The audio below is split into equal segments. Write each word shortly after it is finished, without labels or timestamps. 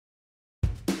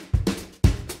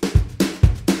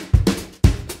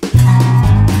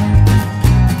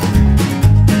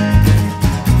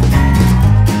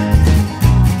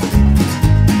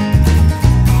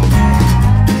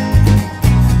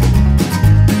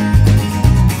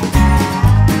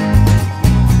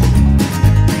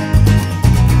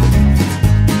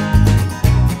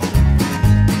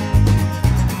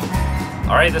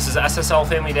This is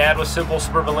SSLFamilyDad with Simple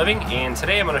Suburban Living, and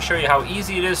today I'm going to show you how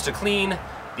easy it is to clean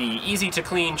the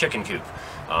easy-to-clean chicken coop.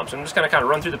 So I'm just going to kind of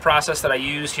run through the process that I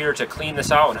use here to clean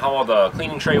this out and how all the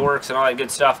cleaning tray works and all that good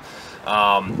stuff.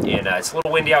 It's a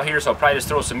little windy out here, so I'll probably just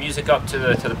throw some music up to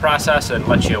the process and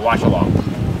let you watch along.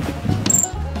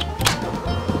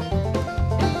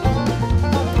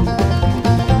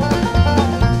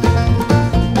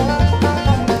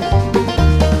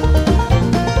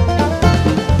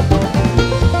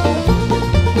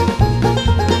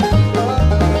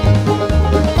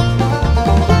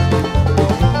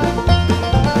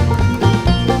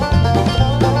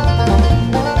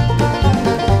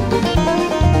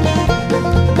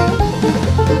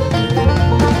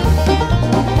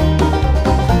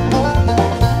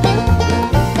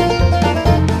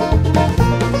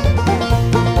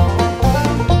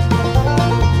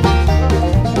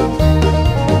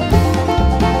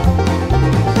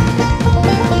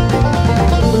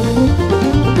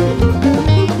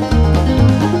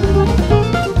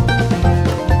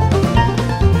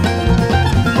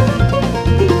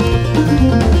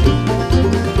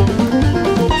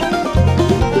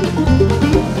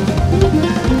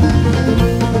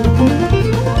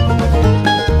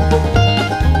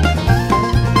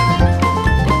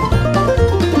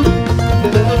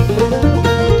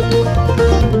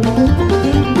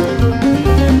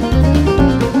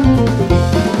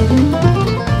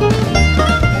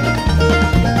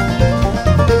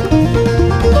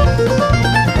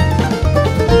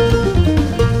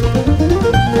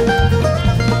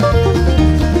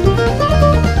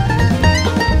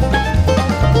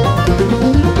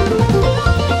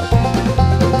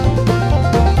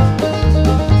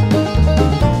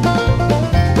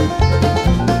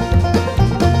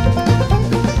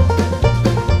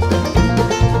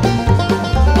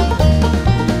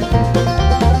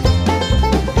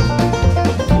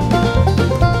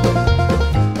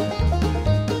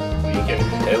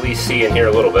 See in here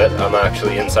a little bit. I'm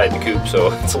actually inside the coop,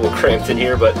 so it's a little cramped in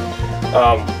here, but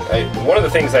one of the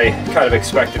things I kind of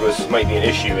expected might be an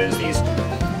issue is these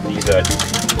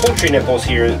poultry nipples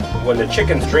here. When the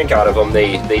chickens drink out of them,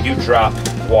 they do drop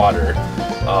water.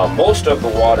 Most of the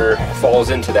water falls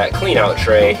into that clean out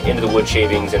tray, into the wood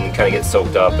shavings, and kind of gets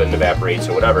soaked up and evaporates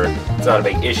or whatever. It's not a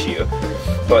big issue,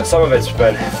 but some of it's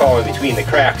been falling between the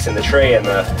cracks in the tray and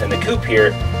the coop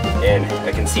here, and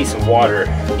I can see some water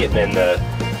getting in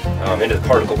into the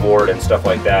particle board and stuff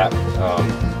like that.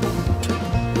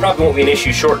 Probably won't be an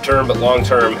issue short term, but long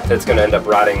term that's going to end up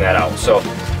rotting that out. So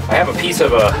I have a piece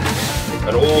of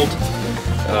an old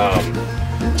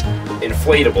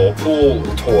inflatable pool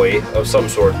toy of some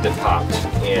sort that popped,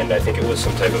 and I think it was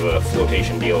some type of a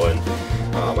flotation deal, and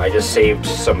I just saved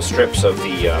some strips of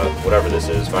the whatever this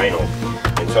is, vinyl,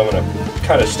 and so I'm going to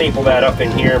kind of staple that up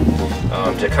in here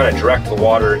to kind of direct the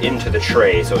water into the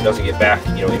tray so it doesn't get back,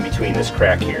 in between this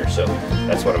crack here. So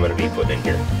that's what I'm going to be putting in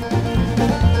here.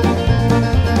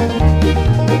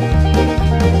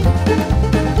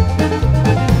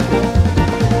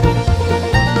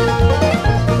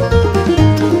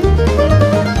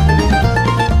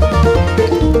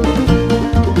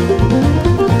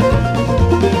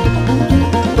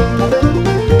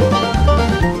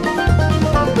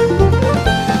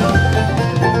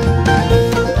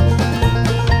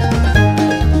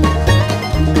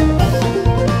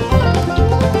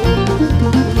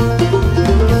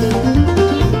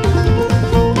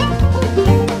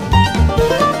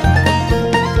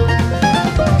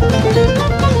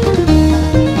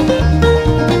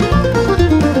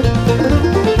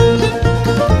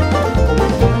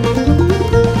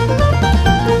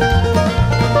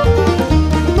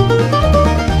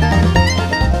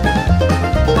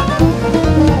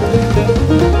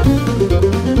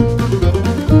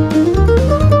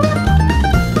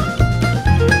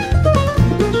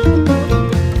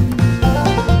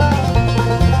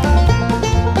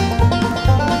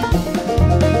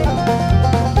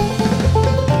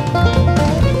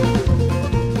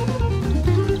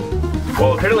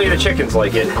 Well, apparently the chickens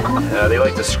like it. They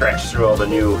like to scratch through all the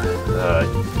new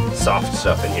soft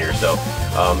stuff in here. So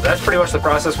that's pretty much the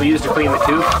process we use to clean the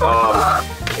coop.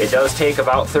 It does take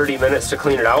about 30 minutes to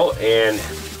clean it out, and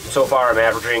so far I'm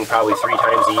averaging probably 3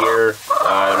 times a year.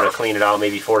 I'm going to clean it out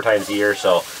maybe 4 times a year.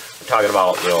 So I'm talking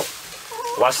about,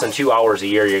 less than 2 hours a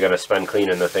year you're going to spend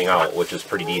cleaning the thing out, which is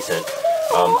pretty decent.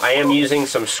 I am using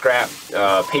some scrap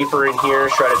paper in here,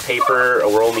 shredded paper.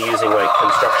 We're only using like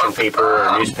construction paper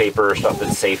or newspaper, stuff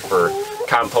that's safe for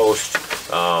compost,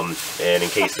 and in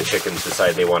case the chickens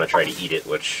decide they want to try to eat it,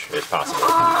 which is possible.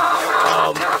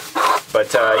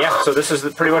 Yeah, so this is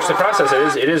pretty much the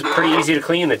process. It is pretty easy to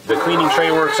clean. The cleaning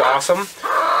tray works awesome,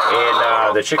 and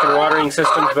the chicken watering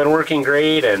system's been working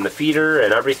great, and the feeder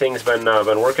and everything's been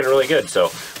working really good. So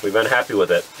we've been happy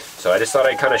with it. So I just thought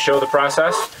I'd kind of show the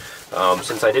process.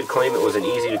 Since I did claim it was an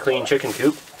easy to clean chicken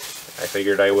coop, I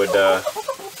figured I would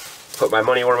put my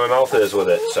money where my mouth is with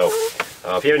it. So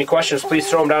if you have any questions, please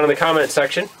throw them down in the comment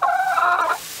section.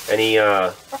 Any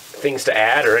things to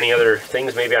add or any other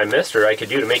things maybe I missed or I could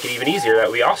do to make it even easier, that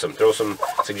would be awesome. Throw some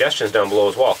suggestions down below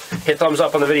as well. Hit thumbs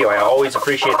up on the video, I always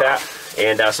appreciate that.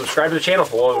 And subscribe to the channel.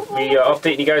 We'll be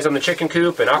updating you guys on the chicken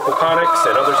coop and aquaponics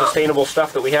and other sustainable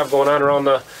stuff that we have going on around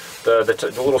the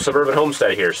little suburban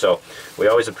homestead here. So we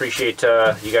always appreciate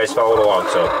you guys following along.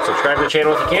 So subscribe to the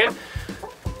channel if you can.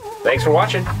 Thanks for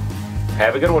watching.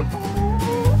 Have a good one.